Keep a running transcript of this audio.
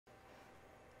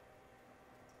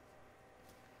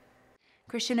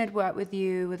Christian had worked with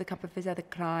you with a couple of his other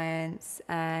clients,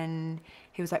 and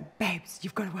he was like, babes,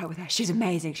 you've got to work with her. She's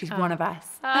amazing. She's one of us.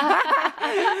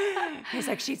 He's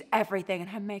like, she's everything, and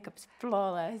her makeup's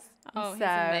flawless. Oh, he's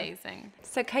amazing.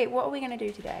 So, Kate, what are we going to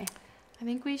do today? I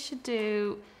think we should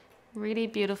do really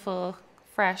beautiful,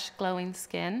 fresh, glowing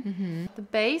skin. The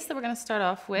base that we're going to start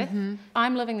off with,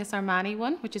 I'm loving this Armani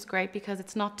one, which is great because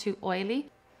it's not too oily.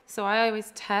 So I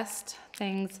always test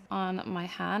things on my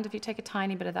hand. If you take a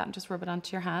tiny bit of that and just rub it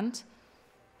onto your hand.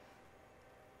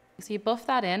 So you buff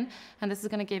that in, and this is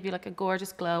going to give you like a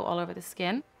gorgeous glow all over the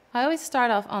skin. I always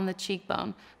start off on the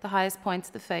cheekbone, the highest points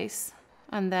of the face,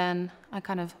 and then I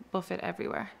kind of buff it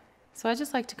everywhere. So I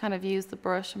just like to kind of use the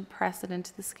brush and press it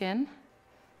into the skin.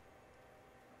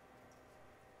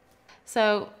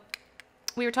 So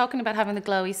we were talking about having the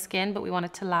glowy skin, but we want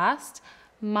it to last.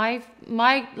 My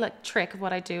like trick of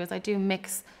what I do is I do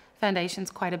mix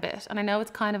foundations quite a bit. And I know it's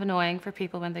kind of annoying for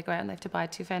people when they go out and they have to buy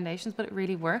 2 foundations, but it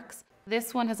really works.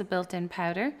 This one has a built-in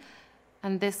powder,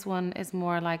 and this one is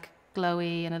more like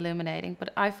glowy and illuminating.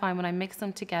 But I find when I mix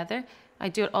them together, I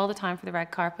do it all the time for the red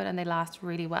carpet, and they last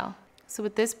really well. So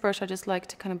with this brush, I just like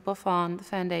to kind of buff on the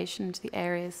foundation into the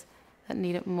areas that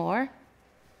need it more,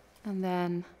 and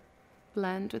then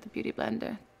blend with the Beauty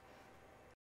Blender.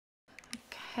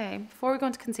 Okay, before we go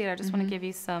into concealer, I just want to give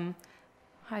you some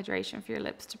hydration for your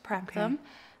lips to prep them.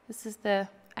 This is the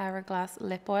Hourglass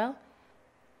Lip Oil.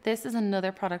 This is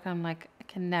another product I'm like, I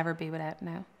can never be without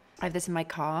now. I have this in my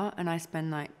car, and I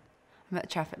spend like, I'm at the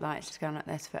traffic lights just going like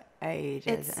this for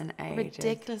ages and ages.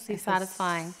 Ridiculously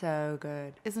satisfying. So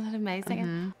good. Isn't it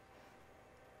amazing?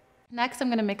 Next, I'm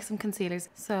going to mix some concealers.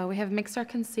 So we have mixed our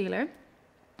concealer,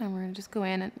 and we're going to just go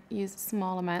in and use a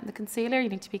small amount. The concealer you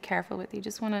need to be careful with. You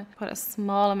just want to put a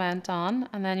small amount on,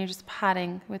 and then you're just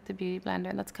patting with the Beauty Blender,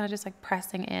 and that's kind of just like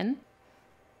pressing in.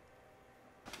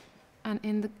 And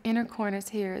in the inner corners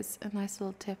here is a nice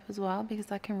little tip as well, because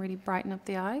that can really brighten up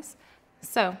the eyes.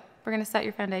 So we're going to set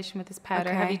your foundation with this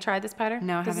powder. Have you tried this powder?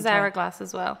 No, I haven't. This is Hourglass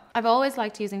as well. I've always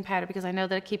liked using powder because I know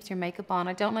that it keeps your makeup on.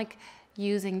 I don't like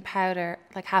using powder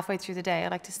like halfway through the day. I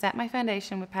like to set my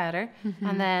foundation with powder,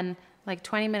 and then like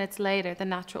 20 minutes later, the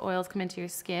natural oils come into your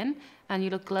skin and you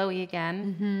look glowy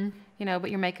again, you know, but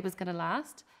your makeup is going to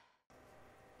last.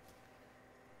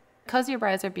 Because your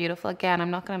brows are beautiful, again,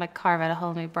 I'm not going to like carve out a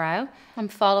whole new brow. I'm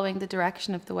following the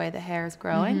direction of the way the hair is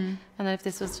growing. And then if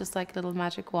this was just like a little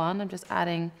magic wand, I'm just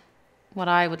adding what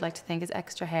I would like to think is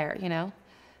extra hair, you know?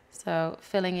 So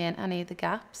filling in any of the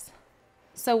gaps.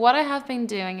 So what I have been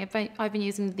doing, I've been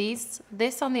using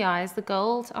this on the eyes, the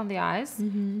gold on the eyes.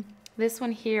 This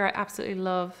one here I absolutely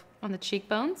love on the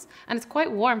cheekbones, and it's quite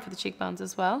warm for the cheekbones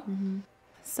as well.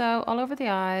 So all over the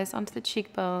eyes, onto the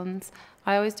cheekbones.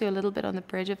 I always do a little bit on the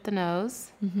bridge of the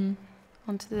nose,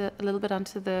 a little bit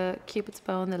onto the Cupid's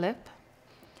bow on the lip.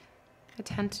 I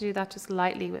tend to do that just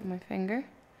lightly with my finger.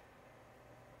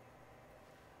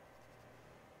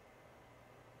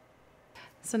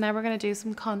 So now we're going to do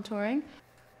some contouring.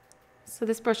 So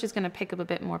this brush is going to pick up a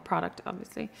bit more product,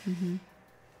 obviously.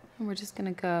 And we're just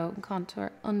going to go and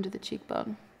contour under the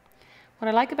cheekbone. What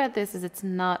I like about this is it's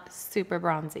not super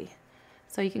bronzy.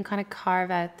 So you can kind of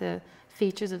carve out the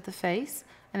features of the face,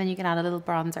 and then you can add a little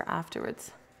bronzer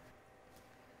afterwards.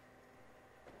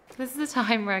 This is the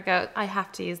time where I go, I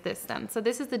have to use this then. So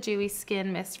this is the Dewy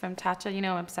Skin Mist from Tatcha. You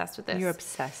know I'm obsessed with this. You're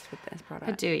obsessed with this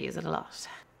product. I do use it a lot.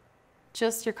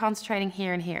 Just you're concentrating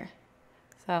here and here.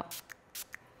 So,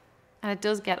 and it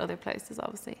does get other places,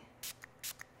 obviously.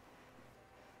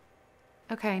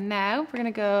 Okay, now we're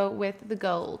gonna go with the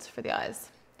gold for the eyes.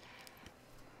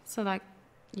 So like,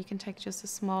 you can take just a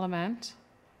small amount.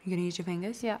 You're gonna use your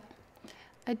fingers? Yeah.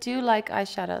 I do like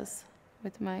eyeshadows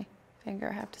with my finger,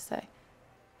 I have to say.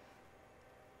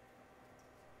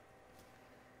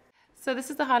 So this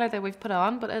is the highlight that we've put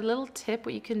on, but a little tip,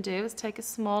 what you can do is take a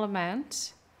small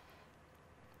amount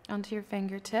onto your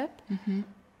fingertip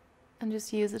and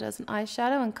just use it as an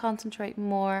eyeshadow and concentrate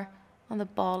more on the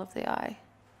ball of the eye.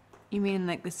 You mean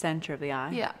like the center of the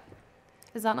eye? Yeah.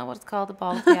 Is that not what it's called, the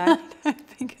ball of the eye? I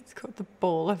think it's called the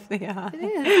ball of the eye. It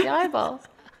is, the eyeball.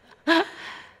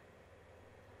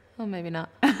 Oh, maybe not.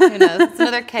 Who knows? It's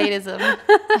another Kateism.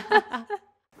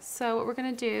 So what we're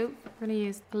going to do, we're going to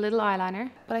use a little eyeliner,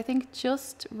 but I think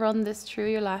just run this through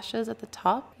your lashes at the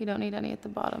top. You don't need any at the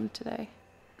bottom today.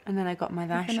 And then I got my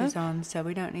lashes on, so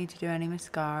we don't need to do any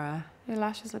mascara. Your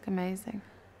lashes look amazing.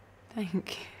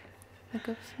 Thank you. Look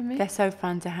up for me. They're so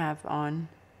fun to have on.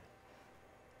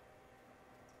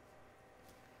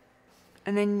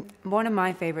 And then one of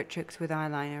my favourite tricks with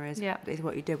eyeliner is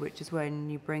what you did, which is when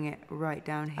you bring it right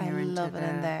down here. I love it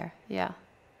in there, yeah.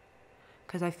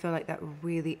 because I feel like that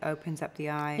really opens up the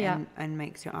eye and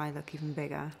makes your eye look even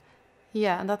bigger.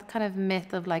 Yeah, and that kind of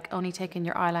myth of like only taking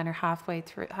your eyeliner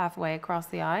halfway across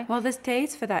the eye. Well, there's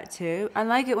days for that too. I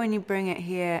like it when you bring it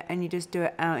here and you just do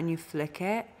it out and you flick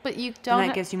it. But you don't. And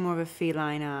that gives you more of a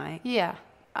feline eye. Yeah,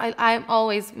 I'm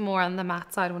always more on the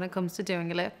matte side when it comes to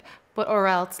doing a lip, or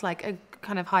else like a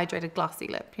kind of hydrated glossy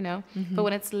lip, you know. But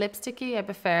when it's lipsticky, I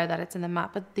prefer that it's in the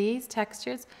matte. But these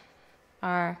textures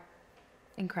are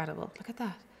incredible. Look at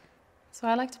that. So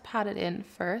I like to pat it in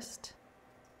first.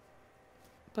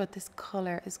 But this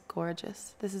colour is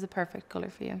gorgeous. This is a perfect colour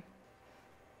for you.